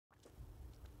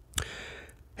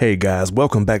Hey guys,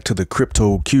 welcome back to the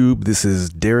Crypto Cube. This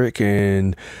is Derek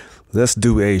and let's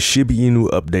do a Shiba Inu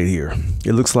update here.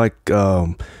 It looks like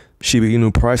Shiba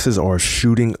Inu prices are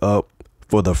shooting up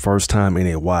for the first time in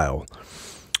a while.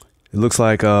 It looks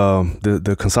like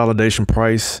the consolidation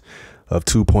price of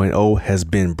 2.0 has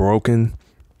been broken.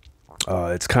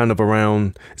 It's been kind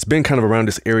of around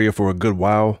this area for a good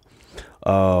while.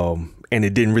 And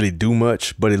it didn't really do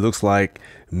much, but it looks like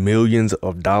millions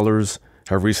of dollars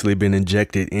have recently been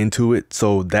injected into it.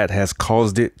 So that has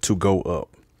caused it to go up.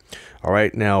 All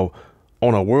right. Now,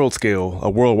 on a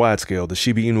worldwide scale, the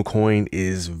Shiba Inu coin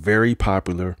is very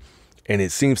popular, and they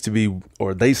seem to be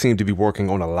working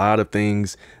on a lot of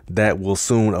things that will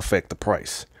soon affect the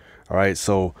price. All right.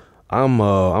 So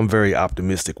I'm very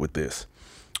optimistic with this.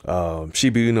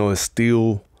 Shiba Inu is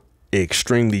still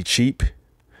extremely cheap,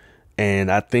 and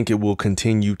I think it will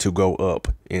continue to go up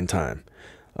in time.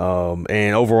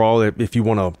 And overall, if you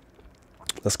want to,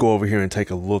 let's go over here and take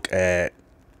a look at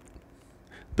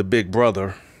the big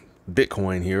brother,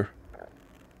 Bitcoin here.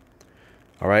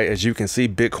 All right. As you can see,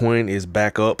 Bitcoin is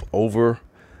back up over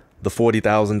the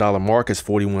 $40,000 mark. It's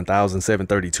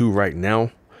 41,732 right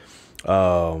now.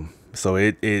 So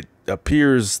it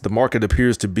appears, the market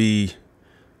appears to be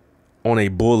on a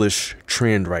bullish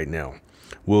trend right now.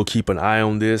 We'll keep an eye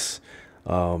on this.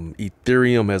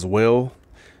 Ethereum as well.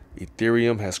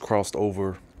 Ethereum has crossed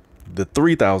over the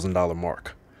 $3,000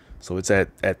 mark. So it's at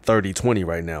 3020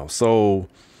 right now. So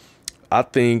I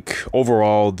think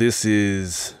overall this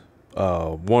is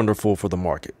wonderful for the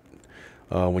market.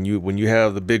 When you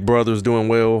have the big brothers doing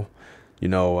well, you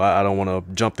know, I don't want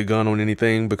to jump the gun on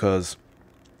anything because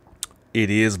it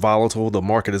is volatile. The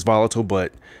market is volatile,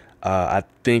 but I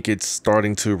think it's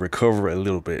starting to recover a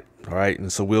little bit. All right.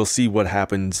 And so we'll see what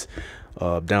happens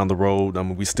down the road. I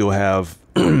mean, we still have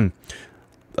the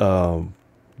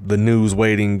news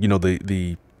waiting, you know,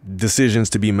 the decisions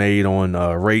to be made on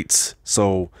rates.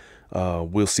 So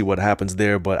we'll see what happens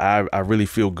there. But I really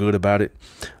feel good about it.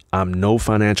 I'm no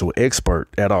financial expert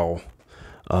at all.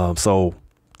 So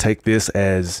take this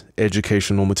as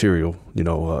educational material. You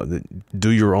know,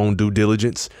 do your own due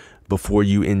diligence before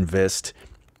you invest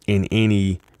in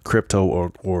any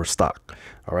crypto or stock.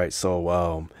 All right.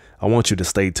 So I want you to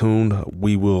stay tuned.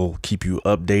 We will keep you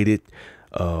updated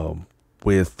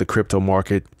with the crypto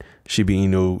market, Shiba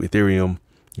Inu, Ethereum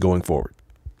going forward.